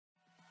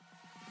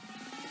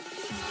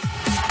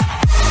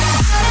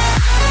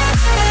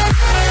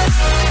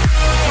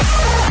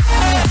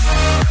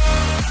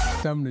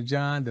something to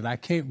John that I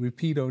can't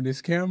repeat on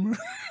this camera.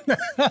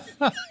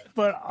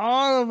 But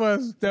all of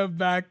us stepped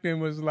back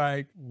and was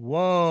like,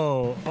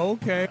 whoa,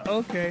 okay.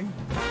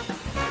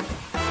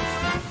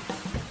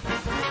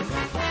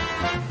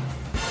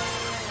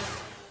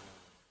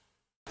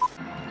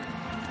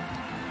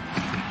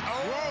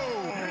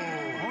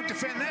 Won't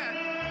defend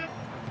that.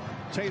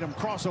 Tatum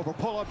crossover,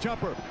 pull-up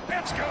jumper.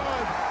 It's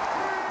good.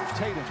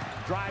 Tatum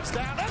drives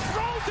down and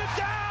throws it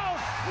down.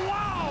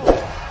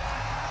 Wow.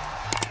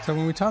 So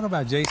when we talk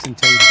about Jayson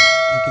Tatum,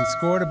 he can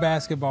score the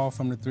basketball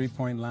from the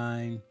three-point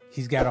line.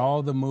 He's got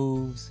all the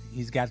moves.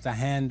 He's got the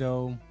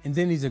handle. And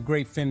then he's a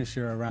great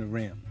finisher around the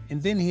rim.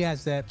 And then he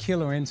has that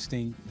killer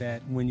instinct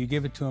that when you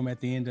give it to him at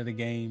the end of the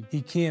game,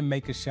 he can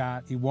make a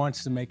shot. He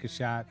wants to make a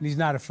shot. And he's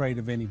not afraid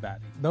of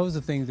anybody. Those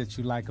are things that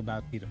you like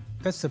about Tatum.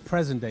 That's the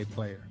present-day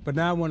player. But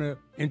now I want to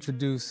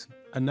introduce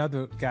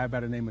another guy by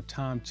the name of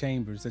Tom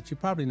Chambers that you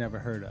probably never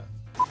heard of.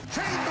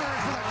 Chambers with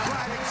a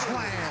driving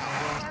slam.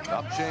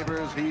 Up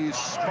Chambers, he's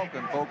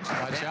smoking, folks.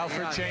 Watch out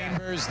for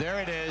Chambers. There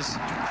it is.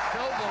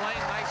 Filled the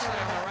lane nicely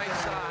on the right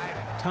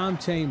side. Tom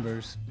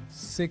Chambers,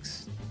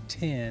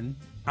 6'10",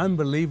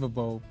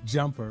 unbelievable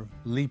jumper,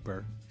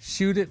 leaper,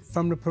 shoot it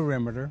from the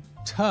perimeter,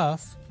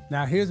 tough.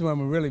 Now here's where I'm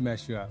gonna really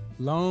mess you up.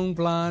 Long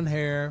blonde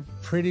hair,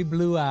 pretty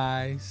blue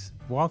eyes,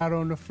 walk out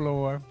on the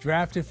floor,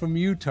 drafted from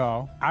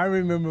Utah. I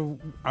remember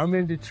I'm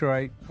in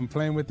Detroit, I'm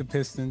playing with the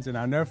Pistons, and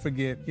I'll never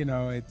forget, you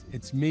know,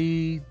 it's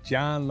me,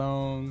 John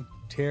Long,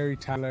 Terry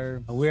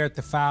Tyler. We're at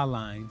the foul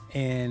line,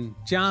 and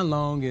John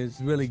Long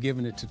is really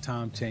giving it to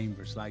Tom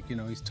Chambers. Like, you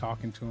know, he's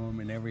talking to him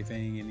and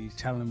everything, and he's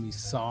telling him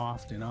he's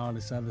soft and all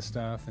this other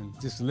stuff, and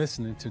just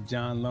listening to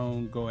John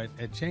Long go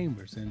at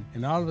Chambers.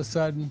 And all of a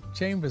sudden,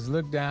 Chambers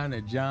looked down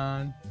at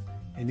John,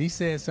 and he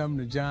said something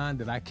to John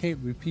that I can't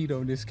repeat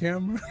on this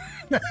camera.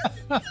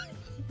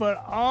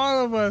 But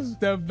all of us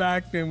stepped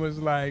back and was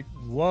like,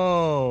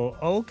 whoa,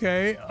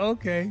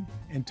 okay.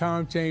 And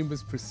Tom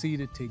Chambers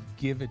proceeded to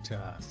give it to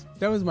us.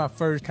 That was my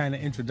first kind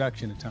of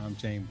introduction to Tom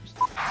Chambers.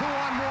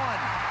 2-on-1.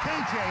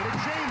 KJ to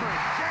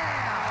Chambers.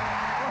 Jam.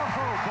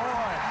 Oh,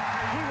 boy.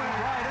 He went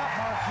right up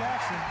Mark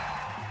Jackson.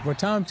 What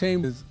Tom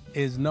Chambers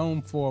is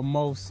known for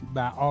most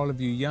by all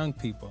of you young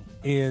people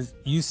is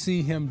you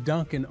see him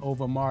dunking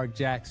over Mark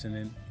Jackson.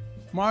 And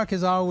Mark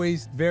is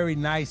always very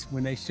nice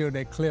when they show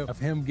that clip of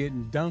him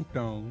getting dunked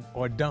on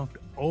or dunked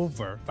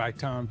over by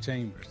Tom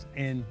Chambers.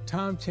 And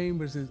Tom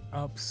Chambers is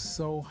up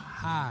so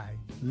high.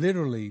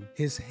 Literally,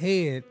 his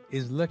head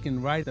is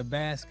looking right at the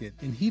basket,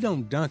 and he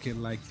don't dunk it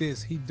like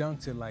this, he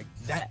dunks it like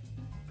that.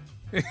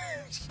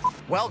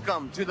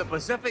 Welcome to the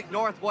Pacific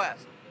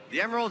Northwest.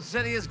 The Emerald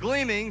City is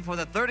gleaming for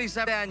the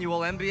 37th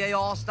annual NBA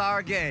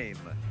All-Star Game.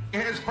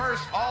 His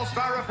first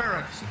All-Star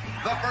appearance,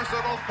 the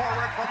versatile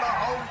forward from the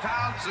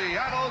hometown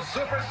Seattle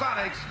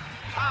Supersonics,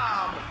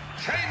 Tom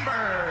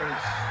Chambers.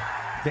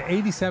 The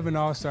 87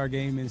 All-Star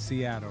Game in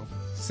Seattle,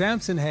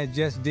 Sampson had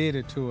just did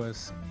it to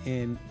us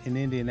in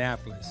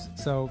Indianapolis.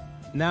 So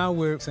now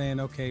we're saying,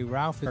 okay,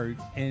 Ralph is hurt,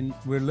 and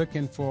we're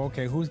looking for,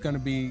 okay, who's going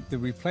to be the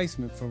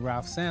replacement for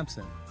Ralph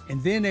Sampson?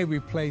 And then they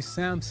replaced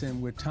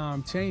Sampson with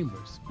Tom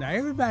Chambers. Now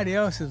everybody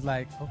else is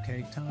like,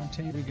 okay, Tom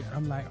Chambers.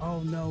 I'm like, oh,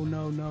 no.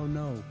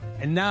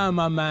 And now in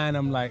my mind,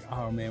 I'm like,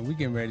 oh man, we're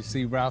getting ready to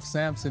see Ralph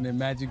Sampson and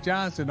Magic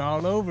Johnson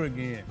all over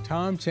again.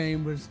 Tom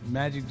Chambers,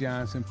 Magic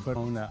Johnson put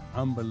on an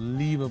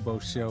unbelievable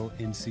show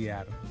in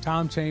Seattle.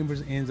 Tom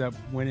Chambers ends up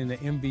winning the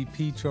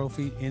MVP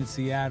trophy in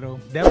Seattle.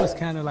 That was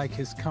kind of like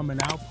his coming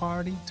out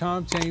party.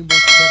 Tom Chambers,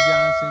 Kev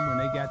Johnson, when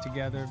they got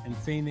together in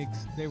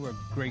Phoenix, they were a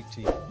great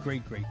team,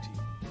 great team.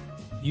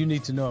 You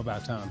need to know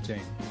about Tom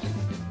Chambers.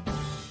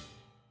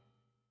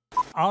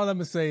 All I'm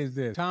gonna say is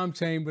this, Tom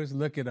Chambers,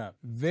 look it up.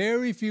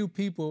 Very few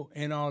people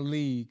in our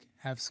league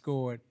have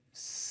scored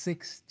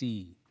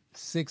 60.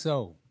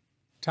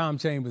 Tom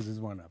Chambers is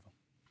one of them.